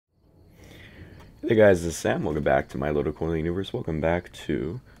Hey guys, this is Sam. Welcome back to My Little Corner Universe. Welcome back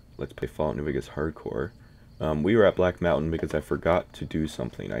to Let's Play Fallout New Vegas Hardcore. We were at Black Mountain because I forgot to do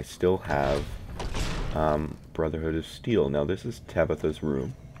something. I still have Brotherhood of Steel. Now this is Tabitha's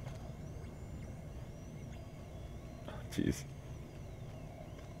room. Oh, jeez.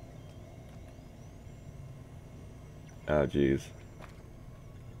 Oh, jeez.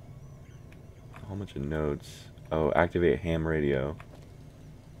 A whole bunch of notes. Oh, activate ham radio.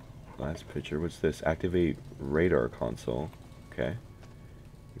 Last picture. What's this? Activate radar console. Okay.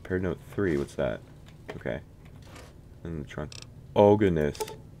 Repair note 3. What's that? Okay. In the trunk. Oh, goodness.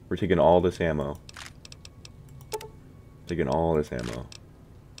 We're taking all this ammo. Taking all this ammo.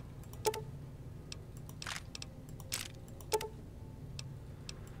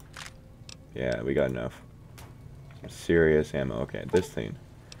 Yeah, we got enough. Some serious ammo. Okay, this thing.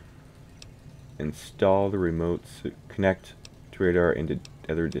 Install the remote to connect to radar and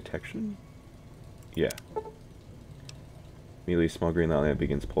other detection? Yeah. Immediately, a small green light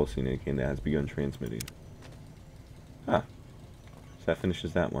begins pulsing, indicating that it has begun transmitting. Ah. So that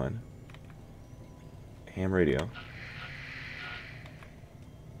finishes that one. Ham radio. Is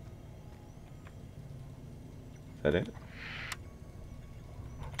that it?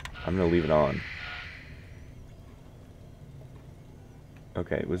 I'm gonna leave it on.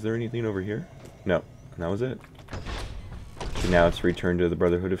 Okay, was there anything over here? No, that was it. So now it's returned to the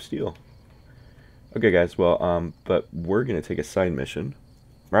Brotherhood of Steel. Okay, guys, well, but we're gonna take a side mission.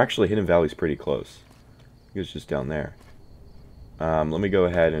 Or actually, Hidden Valley's pretty close. I think it's just down there. Let me go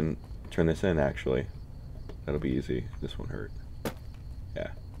ahead and turn this in, actually. That'll be easy. This won't hurt. Yeah.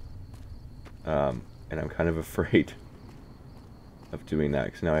 And I'm kind of afraid of doing that,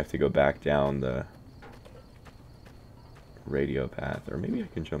 because now I have to go back down the radio path. Or maybe I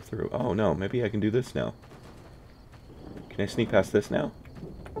can jump through. Oh, no, maybe I can do this now. Can I sneak past this now?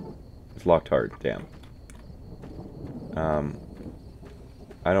 It's locked hard. Damn.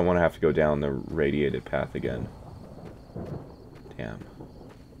 I don't want to have to go down the radiated path again. Damn.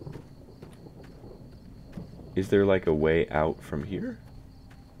 Is there like a way out from here?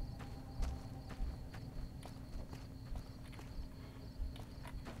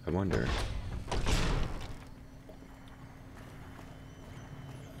 I wonder.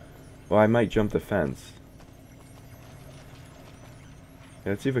 Well, I might jump the fence.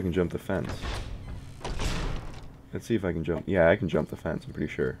 Yeah, let's see if I can jump the fence. Let's see if I can jump. Yeah, I can jump the fence, I'm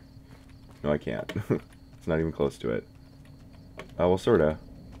pretty sure. No, I can't. It's not even close to it. Oh, well, sorta.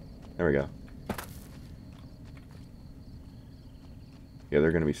 There we go. Yeah,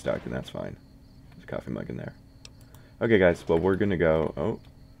 they're gonna be stuck, and that's fine. There's a coffee mug in there. Okay, guys, well, we're gonna go... Oh,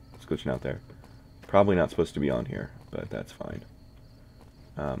 it's glitching out there. Probably not supposed to be on here, but that's fine.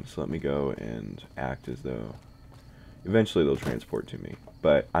 So let me go and act as though... Eventually they'll transport to me.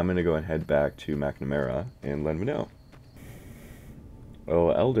 But I'm going to go and head back to McNamara and let him know.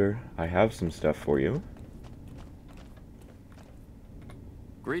 Oh, Elder, I have some stuff for you.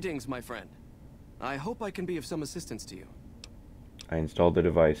 Greetings, my friend. I hope I can be of some assistance to you. I installed the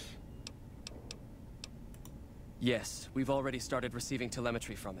device. Yes, we've already started receiving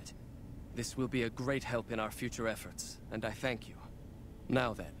telemetry from it. This will be a great help in our future efforts, and I thank you.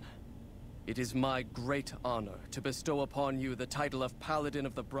 Now then, it is my great honor to bestow upon you the title of Paladin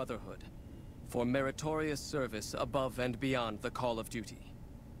of the Brotherhood for meritorious service above and beyond the call of duty.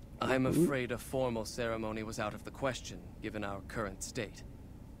 I'm afraid a formal ceremony was out of the question, given our current state.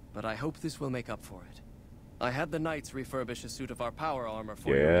 But I hope this will make up for it. I had the Knights refurbish a suit of our power armor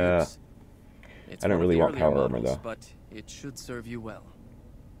for your use. It's I don't really want power armor, though. But it should serve you well.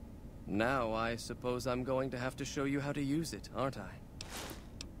 Now, I suppose I'm going to have to show you how to use it, aren't I?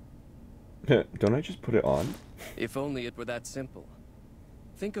 Don't I just put it on? If only it were that simple.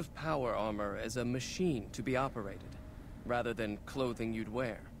 Think of power armor as a machine to be operated, rather than clothing you'd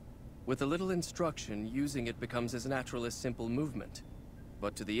wear. With a little instruction, using it becomes as natural as simple movement.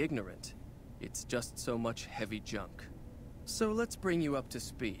 But to the ignorant, it's just so much heavy junk. So let's bring you up to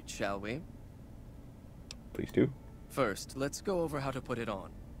speed, shall we? Please do. First, let's go over how to put it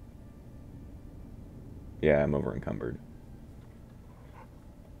on. Yeah, I'm over encumbered.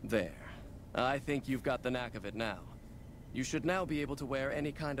 There. I think you've got the knack of it now. You should now be able to wear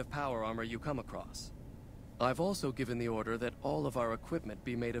any kind of power armor you come across. I've also given the order that all of our equipment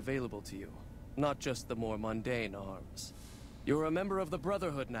be made available to you, not just the more mundane arms. You're a member of the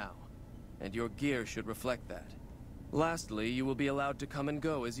Brotherhood now, and your gear should reflect that. Lastly, you will be allowed to come and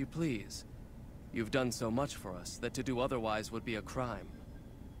go as you please. You've done so much for us that to do otherwise would be a crime.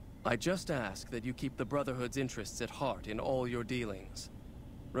 I just ask that you keep the Brotherhood's interests at heart in all your dealings.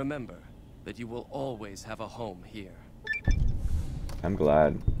 Remember that you will always have a home here. I'm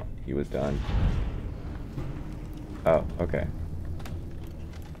glad he was done. Oh, okay.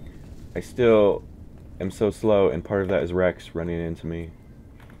 I still am so slow, and part of that is Rex running into me.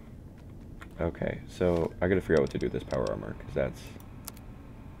 Okay, so I gotta figure out what to do with this power armor, because that's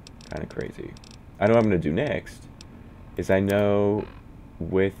kind of crazy. I know what I'm gonna do next is I know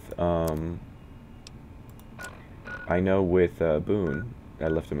with Boone, I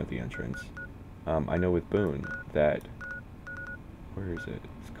left him at the entrance. I know with Boone that, where is it?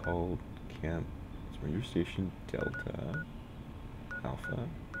 It's called Camp, it's Ranger Station Delta Alpha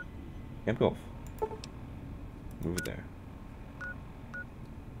Camp Golf. Move it there.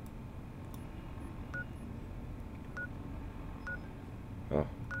 Oh,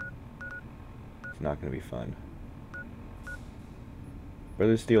 it's not gonna be fun.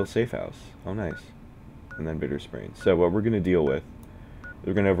 Brother Steel Safe House. Oh, nice. And then Bitter Springs. So what we're gonna deal with,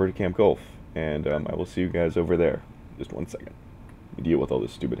 we're gonna over to Camp Golf, and I will see you guys over there. Just 1 second. We deal with all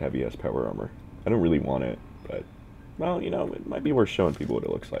this stupid heavy-ass power armor. I don't really want it, but, well, you know, it might be worth showing people what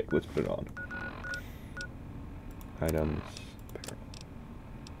it looks like. Let's put it on. Items.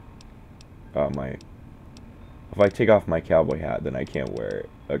 Oh, my... If I take off my cowboy hat, then I can't wear it.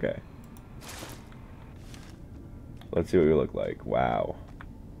 Okay. Let's see what we look like. Wow.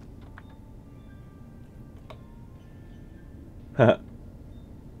 So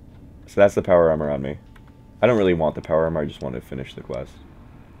that's the power armor on me. I don't really want the power armor, I just want to finish the quest.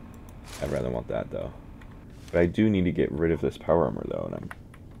 I'd rather want that, though. But I do need to get rid of this power armor, though, and I'm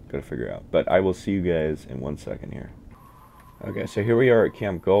gonna figure out. But I will see you guys in 1 second here. Okay, so here we are at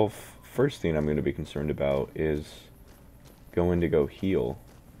Camp Golf. First thing I'm going to be concerned about is going to go heal.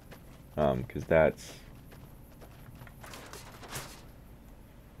 Because that's...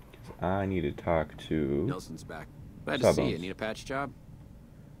 Because I need to talk to... Nelson's back. Glad to see you. Need a patch job?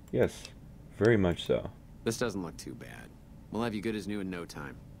 Yes, very much so. This doesn't look too bad. We'll have you good as new in no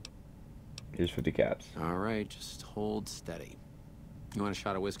time. Here's 50 caps. Alright, just hold steady. You want a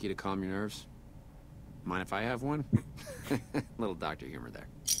shot of whiskey to calm your nerves? Mind if I have one? Little doctor humor there.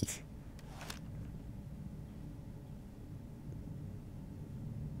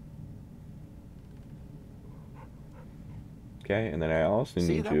 Okay, and then I also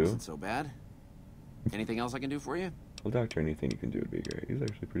need that to... wasn't so bad. Anything else I can do for you? Well, doctor, anything you can do would be great. He's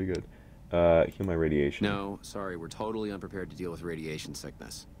actually pretty good. Heal my radiation. No, sorry, we're totally unprepared to deal with radiation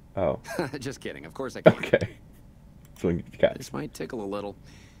sickness. Oh. Just kidding, of course I can. Okay. So this might tickle a little.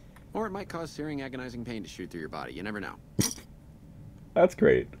 Or it might cause searing, agonizing pain to shoot through your body. You never know. That's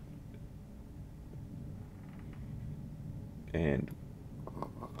great. And...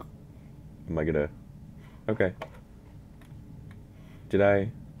 Am I gonna... Okay. Did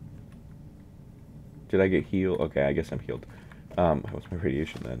I get healed? Okay, I guess I'm healed. What's my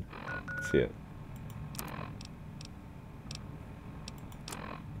radiation then? Let's see it.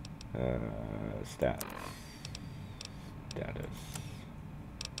 Stats. Status.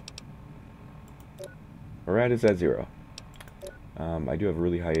 Alright, is at 0. I do have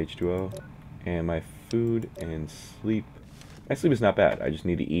really high H2O, and my food and sleep. My sleep is not bad. I just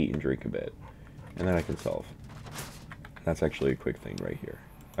need to eat and drink a bit, and then I can solve. That's actually a quick thing right here.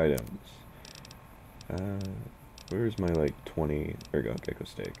 Items. Where's my, like, 20... There we go, gecko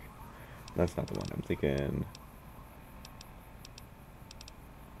steak. That's not the one. I'm thinking...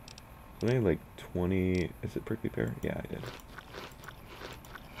 Did I, like, 20... Is it prickly pear? Yeah, I did.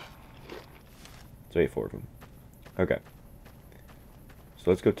 So I ate 4 of them. Okay.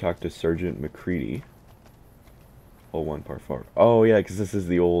 So let's go talk to Sergeant McCready. Hole 1, par 4. Oh, yeah, because this is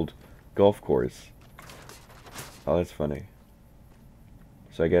the old golf course. Oh, that's funny.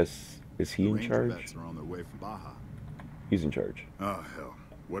 So I guess, is he in charge? Vets are on their way from Baja. He's in charge. Oh, hell.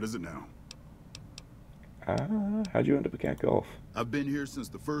 What is it now? How'd you end up at Camp Golf? I've been here since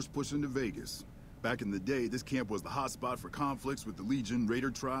the first push into Vegas. Back in the day, this camp was the hotspot for conflicts with the Legion,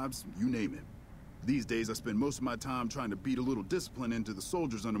 Raider tribes, you name it. These days, I spend most of my time trying to beat a little discipline into the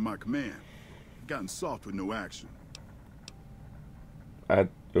soldiers under my command. Gotten soft with no action.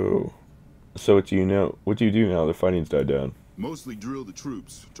 Oh. So what do you know? What do you do now the fighting's died down? Mostly drill the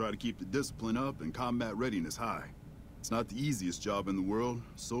troops, try to keep the discipline up and combat readiness high. It's not the easiest job in the world.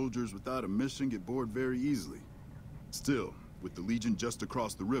 Soldiers without a mission get bored very easily. Still, with the Legion just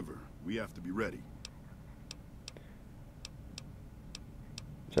across the river, we have to be ready.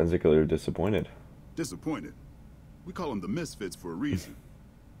 Sounds like you're disappointed. Disappointed? We call them the Misfits for a reason.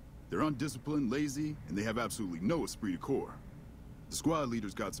 They're undisciplined, lazy, and they have absolutely no esprit de corps. The squad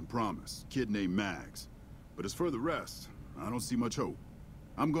leader's got some promise, kid named Mags. But as for the rest, I don't see much hope.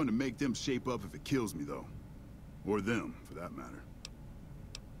 I'm going to make them shape up if it kills me, though. Or them, for that matter.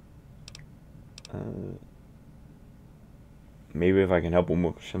 Maybe if I can help him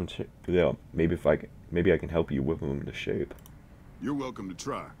with some, yeah, maybe I can help you whip him into shape. You're welcome to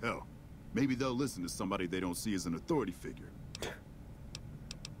try. Hell, maybe they'll listen to somebody they don't see as an authority figure.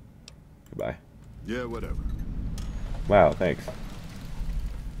 Goodbye. Yeah, whatever. Wow, thanks.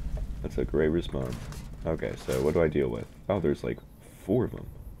 That's a great response. Okay, so what do I deal with? Oh, there's like 4 of them.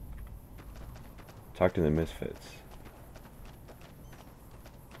 Talk to the misfits.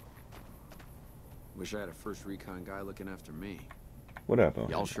 Wish I had a first recon guy looking after me. What up, oh?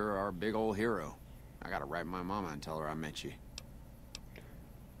 Y'all sure are a big old hero. I gotta write my mama and tell her I met you.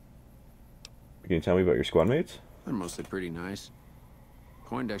 Can you tell me about your squad mates? They're mostly pretty nice.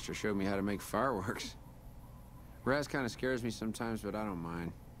 Poindexter showed me how to make fireworks. Raz kind of scares me sometimes, but I don't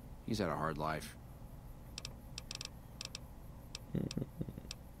mind. He's had a hard life.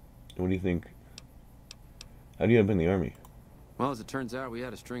 What do you think? How do you end up in the army? Well, as it turns out, we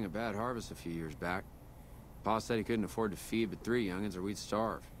had a string of bad harvests a few years back. Pa said he couldn't afford to feed but 3 youngins or we'd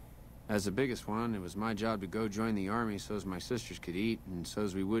starve. As the biggest one, it was my job to go join the army so's my sisters could eat and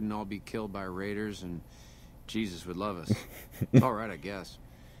so's we wouldn't all be killed by raiders and Jesus would love us. It's all right, I guess.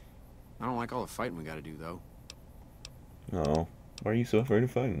 I don't like all the fighting we gotta do, though. Oh, why are you so afraid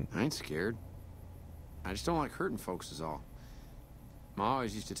of fighting? I ain't scared. I just don't like hurting folks is all. Ma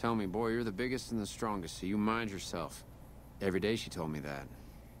always used to tell me, boy, you're the biggest and the strongest, so you mind yourself. Every day she told me that.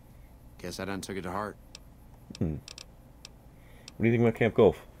 Guess I done took it to heart. What do you think about Camp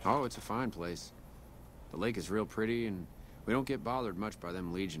Gulf? Oh, it's a fine place. The lake is real pretty, and we don't get bothered much by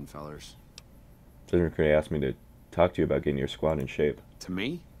them Legion fellers. Senator Cray asked me to talk to you about getting your squad in shape. To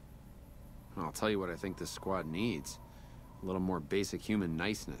me? I'll tell you what I think this squad needs. A little more basic human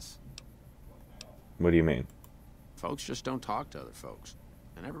niceness. What do you mean? Folks just don't talk to other folks.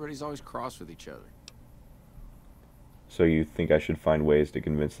 And everybody's always cross with each other. So you think I should find ways to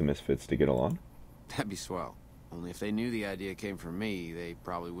convince the misfits to get along? That'd be swell. Only if they knew the idea came from me, they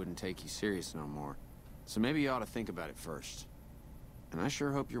probably wouldn't take you serious no more. So maybe you ought to think about it first. And I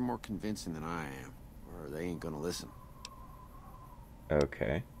sure hope you're more convincing than I am, or they ain't gonna listen.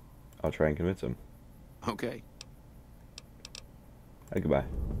 Okay. I'll try and convince them. Okay. Goodbye.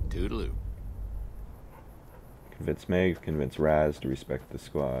 Toodaloo. Convince Meg, convince Raz to respect the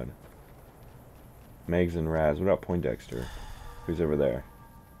squad. Megs and Raz. What about Poindexter? Who's over there?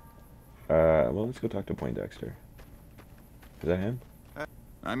 Well, let's go talk to Poindexter. Is that him?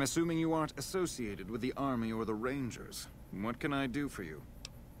 I'm assuming you aren't associated with the Army or the Rangers. What can I do for you?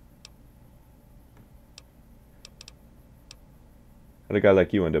 How'd a guy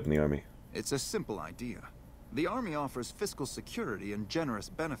like you end up in the Army? It's a simple idea. The Army offers fiscal security and generous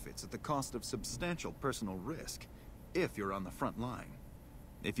benefits at the cost of substantial personal risk, if you're on the front line.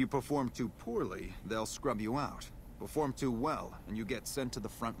 If you perform too poorly, they'll scrub you out. Perform too well, and you get sent to the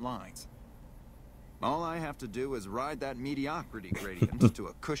front lines. All I have to do is ride that mediocrity gradient to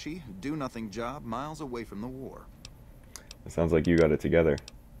a cushy, do-nothing job miles away from the war. It sounds like you got it together.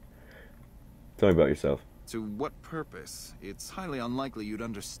 Tell me about yourself. To what purpose? It's highly unlikely you'd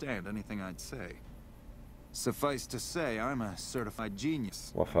understand anything I'd say. Suffice to say, I'm a certified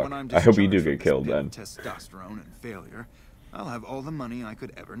genius. Well, fuck. When I'm I hope you do discharged from get this killed pit of then. Testosterone and failure, I'll have all the money I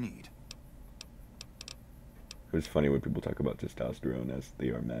could ever need. It was funny when people talk about testosterone as they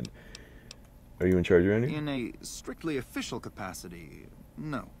are men. Are you in charge of anything? In a strictly official capacity,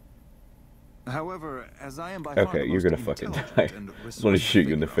 no. However, as I am by far Okay, the you're most gonna fucking intelligent die. and I just want to shoot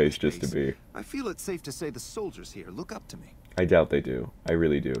you in the resourceful face figure on just to this be. I feel it's safe to say the soldiers here look up to me. I doubt they do. I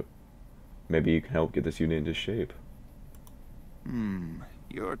really do. Maybe you can help get this unit into shape.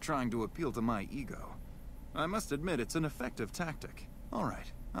 You're trying to appeal to my ego. I must admit it's an effective tactic. All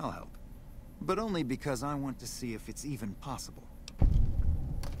right, I'll help. But only because I want to see if it's even possible.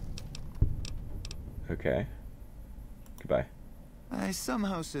 Okay. Goodbye. I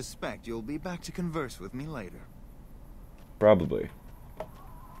somehow suspect you'll be back to converse with me later. Probably.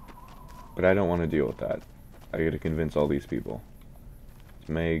 But I don't want to deal with that. I gotta convince all these people. It's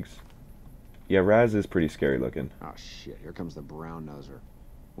Megs. Yeah, Raz is pretty scary looking. Oh shit, here comes the brown noser.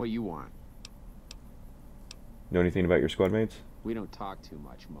 What you want? Know anything about your squad mates? We don't talk too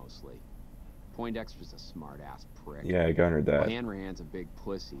much, mostly. Poindexter's a smart-ass prick. Yeah, I garnered that. Hanrahan's a big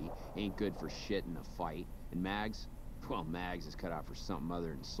pussy, ain't good for shit in a fight. And Mags? Well, Mags is cut out for something other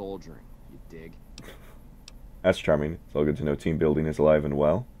than soldiering, you dig? That's charming. It's all good to know team building is alive and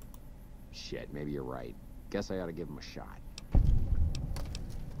well. Shit, maybe you're right. Guess I ought to give him a shot.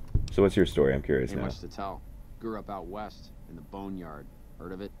 So what's your story? I'm curious Ain't now. much to tell. Grew up out west, in the Boneyard.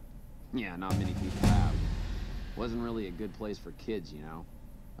 Heard of it? Yeah, not many people have. Wasn't really a good place for kids, you know?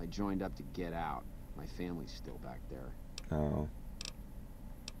 I joined up to get out. My family's still back there. Oh.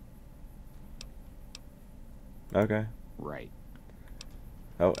 Okay. Right.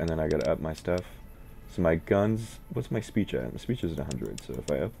 Oh, and then I gotta up my stuff. So my guns, what's my speech at? My speech is at 100, so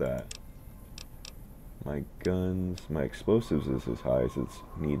if I up that, my guns, my explosives is as high as it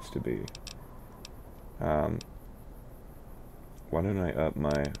needs to be. Why don't I up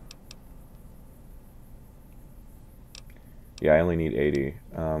my... Yeah, I only need 80.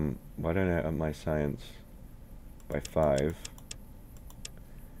 Why don't I up my science by 5,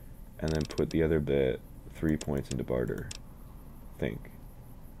 and then put the other bit 3 points into barter? Think.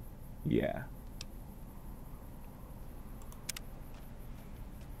 Yeah.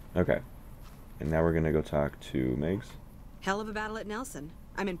 Okay. And now we're gonna go talk to Megs. Hell of a battle at Nelson.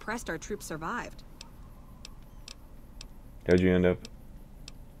 I'm impressed our troops survived. How'd you end up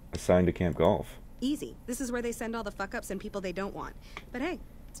assigned to Camp Golf? Easy. This is where they send all the fuck-ups and people they don't want. But hey,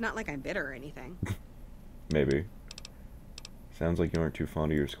 it's not like I'm bitter or anything. Maybe. Sounds like you aren't too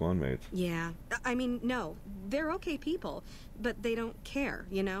fond of your squad mates. Yeah. I mean, no. They're okay people, but they don't care,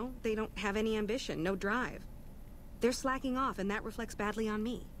 you know? They don't have any ambition, no drive. They're slacking off, and that reflects badly on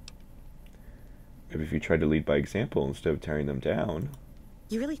me. Maybe if you tried to lead by example instead of tearing them down.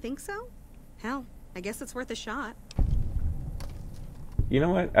 You really think so? Hell, I guess it's worth a shot. You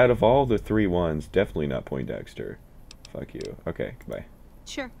know what? Out of all the 3 ones, definitely not Poindexter. Fuck you. Okay, goodbye.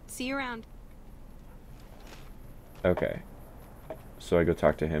 Sure. See you around. Okay. So I go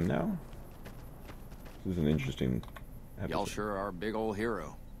talk to him now? This is an interesting episode. Y'all sure are a big old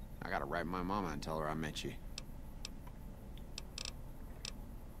hero. I gotta write my mama and tell her I met you.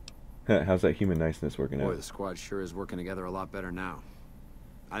 How's that human niceness working Boy, out? the squad sure is working together a lot better now.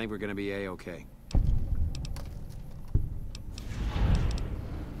 I think we're gonna be A-okay.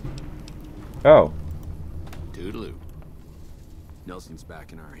 Oh. Toodaloo. Nelson's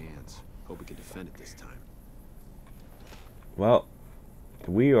back in our hands. Hope we can defend it this time. Well,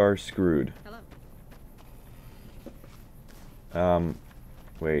 we are screwed. Hello.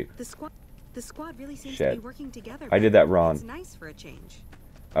 Wait. The squad really seems Shit. to be working together. I did that wrong. It's nice for a change.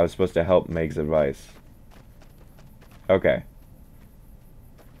 I was supposed to help Meg's advice. Okay.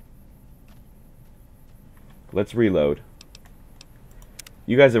 Let's reload.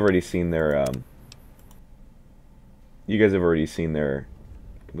 You guys have already seen their,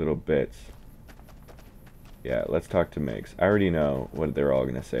 little bits. Yeah, let's talk to Megs. I already know what they're all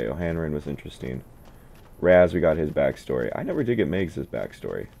gonna say. O'Hanrahan was interesting. Raz, we got his backstory. I never did get Megs'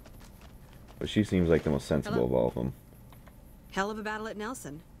 backstory. But she seems like the most sensible of all of them. Hell of a battle at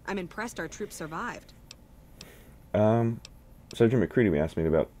Nelson. I'm impressed our troops survived. Sergeant McCready asked me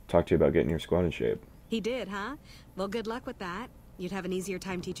to talk to you about getting your squad in shape. He did, huh? Well, good luck with that. You'd have an easier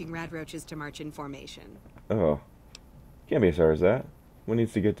time teaching rad roaches to march in formation. Oh. Can't be as hard as that. What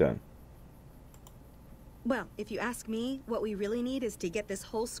needs to get done? Well, if you ask me, what we really need is to get this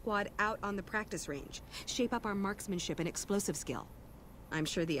whole squad out on the practice range. Shape up our marksmanship and explosive skill. I'm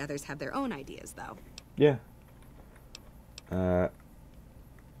sure the others have their own ideas, though. Yeah.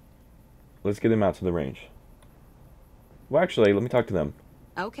 Let's get them out to the range. Well, actually, let me talk to them.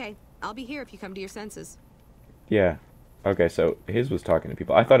 Okay. I'll be here if you come to your senses. Yeah. Okay, so his was talking to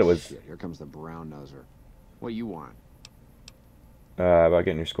people. I thought it was... Shit, here comes the brown noser. What you want? About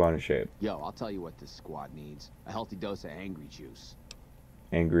getting your squad in shape. Yo, I'll tell you what this squad needs. A healthy dose of angry juice.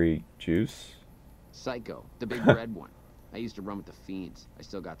 Angry juice? Psycho, the big red one. I used to run with the fiends. I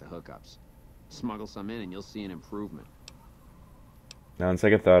still got the hookups. Smuggle some in and you'll see an improvement. Now, on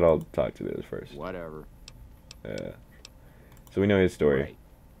second thought, I'll talk to this first. Whatever. So we know his story.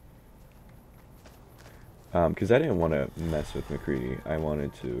 Right. Because I didn't want to mess with McCready. I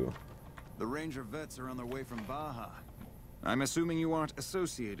wanted to... The Ranger vets are on their way from Baja. I'm assuming you aren't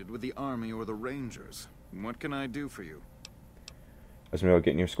associated with the Army or the Rangers. What can I do for you? Ask me about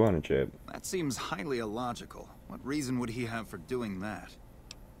getting your squad in shape. That seems highly illogical. What reason would he have for doing that?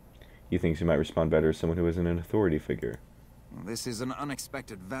 He thinks he might respond better as someone who isn't an authority figure. Well, this is an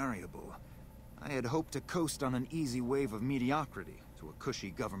unexpected variable. I had hoped to coast on an easy wave of mediocrity to a cushy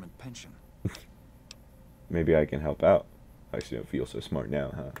government pension. Maybe I can help out. I actually don't feel so smart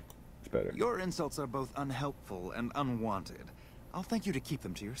now, huh? It's better. Your insults are both unhelpful and unwanted. I'll thank you to keep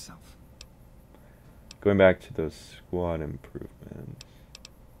them to yourself. Going back to those squad improvements.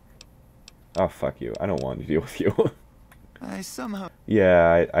 Oh, fuck you. I don't want to deal with you. I somehow...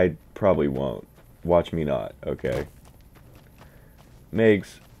 Yeah, I probably won't. Watch me not, okay?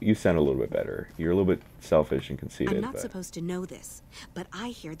 Megs, you sound a little bit better. You're a little bit selfish and conceited, I'm not but... supposed to know this, but I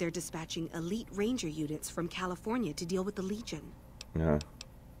hear they're dispatching elite ranger units from California to deal with the Legion. Yeah.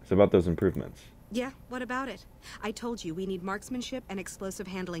 It's about those improvements. Yeah, what about it? I told you we need marksmanship and explosive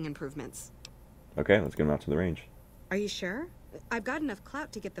handling improvements. Okay, let's get them out to the range. Are you sure? I've got enough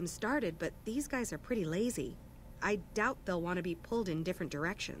clout to get them started, but these guys are pretty lazy. I doubt they'll want to be pulled in different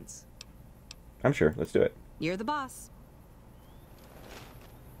directions. I'm sure. Let's do it. You're the boss.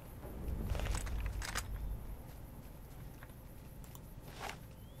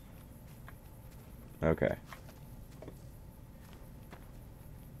 Okay.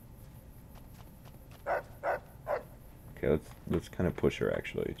 Okay, let's kind of push her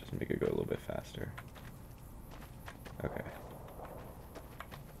actually, just make it go a little bit faster. Okay.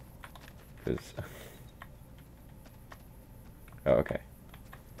 Because oh, okay.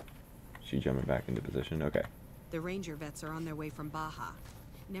 She jumping back into position. Okay. The ranger vets are on their way from Baja.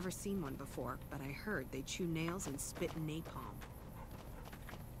 Never seen one before, but I heard they chew nails and spit napalm.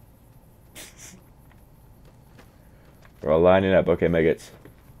 We're all lining up. Okay, maggots.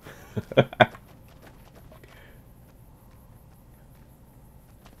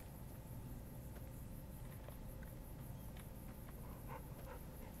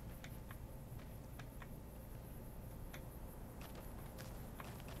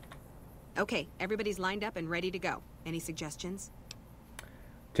 Okay, everybody's lined up and ready to go. Any suggestions?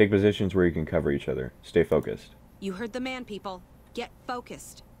 Take positions where you can cover each other. Stay focused. You heard the man, people. Get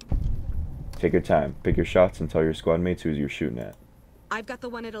focused. Take your time. Pick your shots and tell your squad mates who you're shooting at. I've got the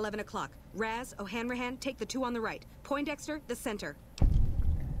one at 11 o'clock. Raz, O'Hanrahan, take the two on the right. Poindexter, the center.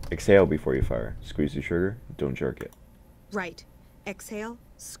 Exhale before you fire. Squeeze the trigger. Don't jerk it. Right. Exhale,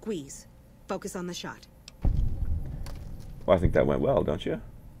 squeeze. Focus on the shot. Well, I think that went well, don't you?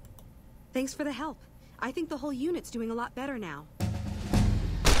 Thanks for the help. I think the whole unit's doing a lot better now.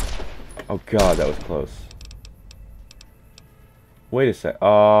 Oh god, that was close. Wait a sec.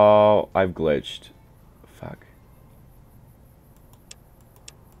 Oh, I've glitched. Fuck.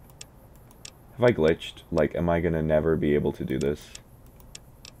 Have I glitched? Like, am I gonna never be able to do this?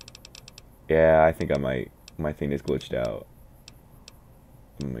 Yeah, I think I might. My thing is glitched out.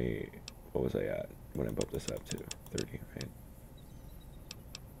 Let me... What was I at? When I bumped this up to 30, right?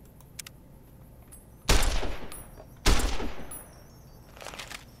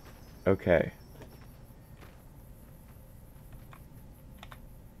 Okay.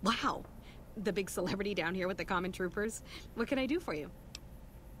 Wow. The big celebrity down here with the common troopers. What can I do for you?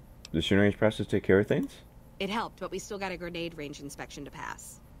 Does shooting range process take care of things? It helped, but we still got a grenade range inspection to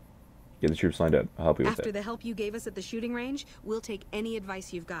pass. Get the troops lined up. I'll help you with After it. the help you gave us at the shooting range, we'll take any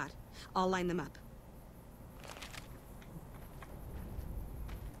advice you've got. I'll line them up.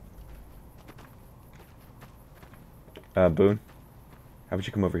 Boone? How about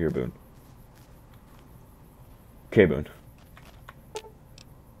you come over here, Boone? Okay, Boone.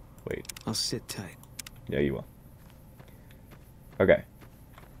 Wait. I'll sit tight. Yeah, you will. Okay.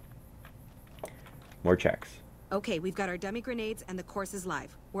 More checks. Okay, we've got our dummy grenades and the course is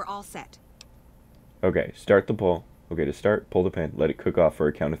live. We're all set. Okay, start the pull. Okay, to start, pull the pin. Let it cook off for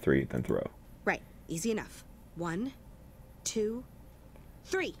a count of 3, then throw. Right. Easy enough. 1, 2,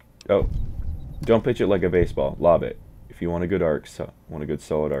 3. Oh. Don't pitch it like a baseball. Lob it. If you want a good arc, want a good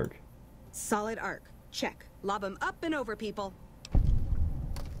solid arc. Solid arc. Check. Lob them up and over, people.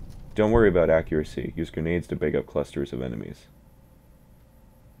 Don't worry about accuracy. Use grenades to break up clusters of enemies.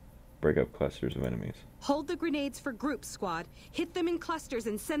 Break up clusters of enemies. Hold the grenades for groups, squad. Hit them in clusters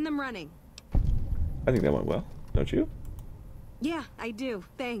and send them running. I think that went well, don't you? Yeah, I do.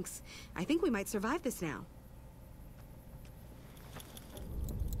 Thanks. I think we might survive this now.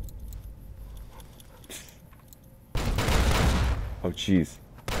 Oh, jeez.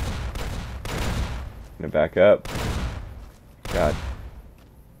 Gonna back up. God.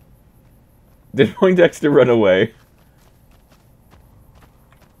 Did Poindexter run away?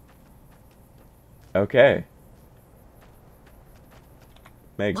 Okay.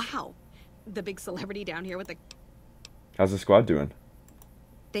 Meg, Wow. The big celebrity down here with the... how's the squad doing?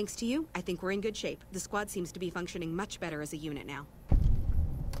 Thanks to you, I think we're in good shape. The squad seems to be functioning much better as a unit now.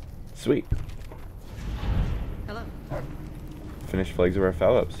 Sweet. Hello. Finished Flags of our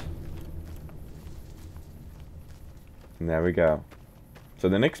Fellows. And there we go. So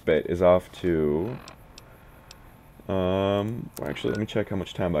the next bit is off to... actually, let me check how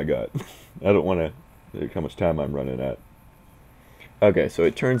much time I got. I don't want to look how much time I'm running at. Okay, so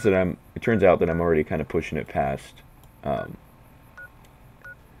it turns out that I'm already kind of pushing it past, like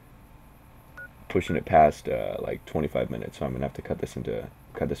 25 minutes. So I'm gonna have to cut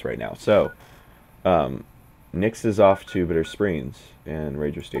this right now. So, Nix is off to Bitter Springs and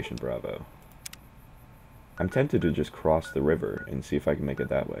Ranger Station Bravo. I'm tempted to just cross the river and see if I can make it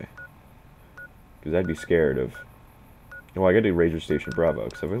that way. Because I'd be scared of... Well, I gotta do Ranger Station Bravo,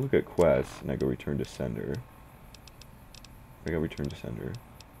 because if I look at quests and I go return to sender... I go return to sender.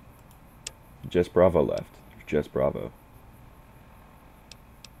 Just Bravo left. Just Bravo.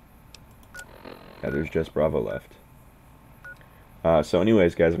 Yeah, there's just Bravo left. So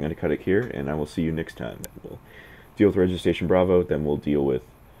anyways, guys, I'm going to cut it here, and I will see you next time. We'll deal with Registry Station Bravo, then we'll deal with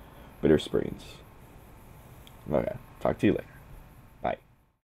Bitter Springs. Okay, talk to you later.